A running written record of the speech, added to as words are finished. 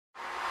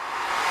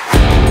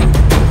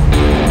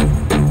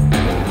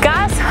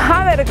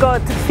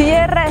Scott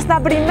cierra esta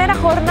primera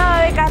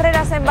jornada de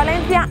carreras en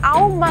Valencia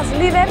aún más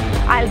líder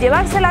al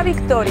llevarse la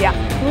victoria.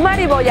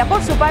 Mari Boya,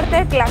 por su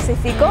parte,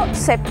 clasificó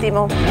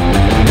séptimo.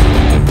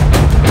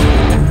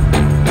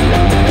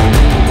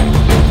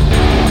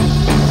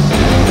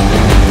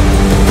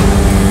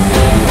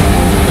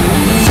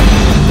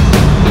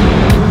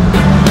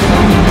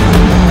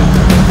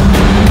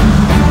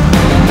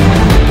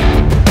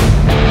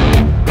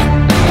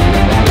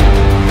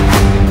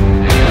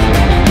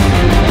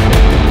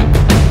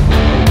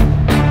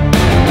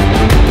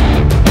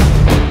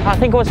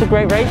 I think it was a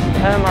great race.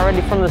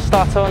 Already from the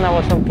start on, I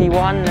was on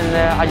P1 and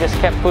I just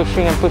kept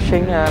pushing and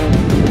pushing.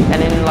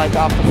 And then like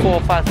after 4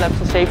 or 5 laps,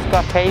 the safety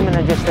car came and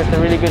I just had a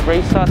really good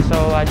race start.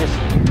 So I just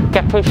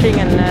kept pushing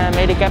and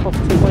made a gap of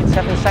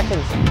 2.7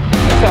 seconds.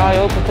 So I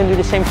hope I can do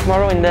the same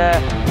tomorrow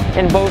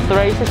in both the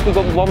races. We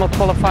got one more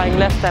qualifying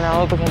left and I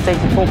hope I can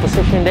take the pole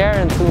position there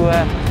and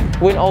to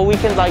win all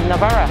weekend like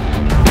Navarra.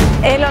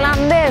 El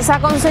holandés ha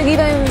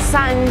conseguido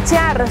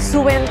ensanchar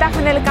su ventaja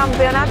en el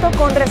campeonato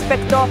con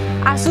respecto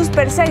a sus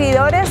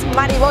perseguidores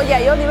Mari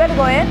Boya y Oliver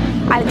Goet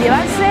al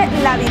llevarse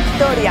la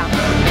victoria.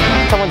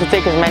 I want to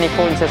take as many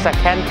points as I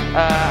can.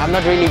 I'm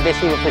not really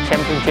busy with the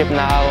championship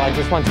now. I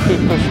just want to keep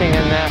pushing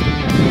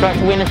and try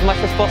to win as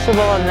much as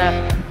possible.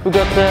 And we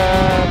got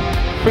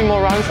 3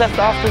 more rounds left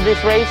after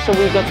this race, so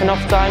we got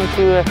enough time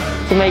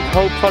to make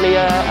hopefully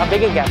a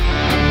bigger gap.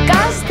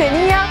 Kass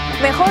tenía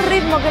mejor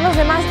ritmo que los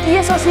demás y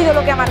eso ha sido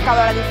lo que ha marcado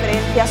la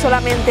diferencia.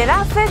 Solamente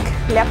Dafek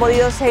le ha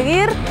podido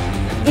seguir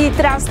y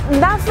tras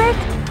Dafek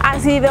ha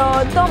sido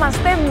Thomas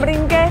ten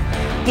Brinke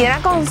quien ha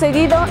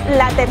conseguido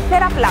la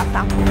tercera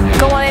plaza.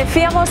 Como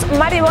decíamos,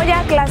 Mari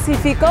Boya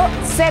clasificó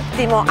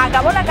séptimo,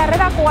 acabó la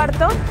carrera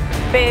cuarto,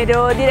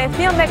 pero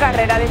dirección de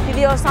carrera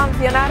decidió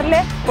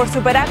sancionarle por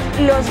superar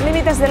los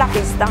límites de la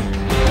pista.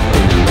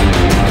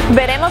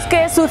 Veremos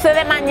qué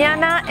sucede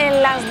mañana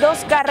en las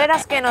 2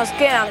 carreras que nos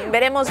quedan.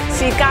 Veremos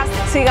si Kass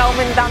sigue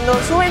aumentando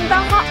su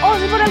ventaja o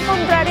si por el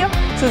contrario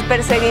sus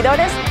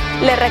perseguidores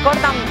le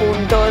recortan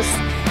puntos.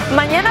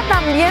 Mañana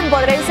también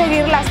podréis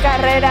seguir las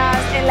carreras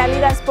en la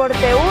Liga Sport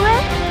TV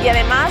y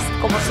además,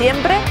 como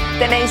siempre,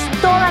 tenéis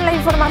toda la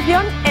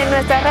información en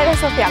nuestras redes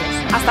sociales.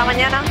 ¡Hasta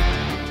mañana!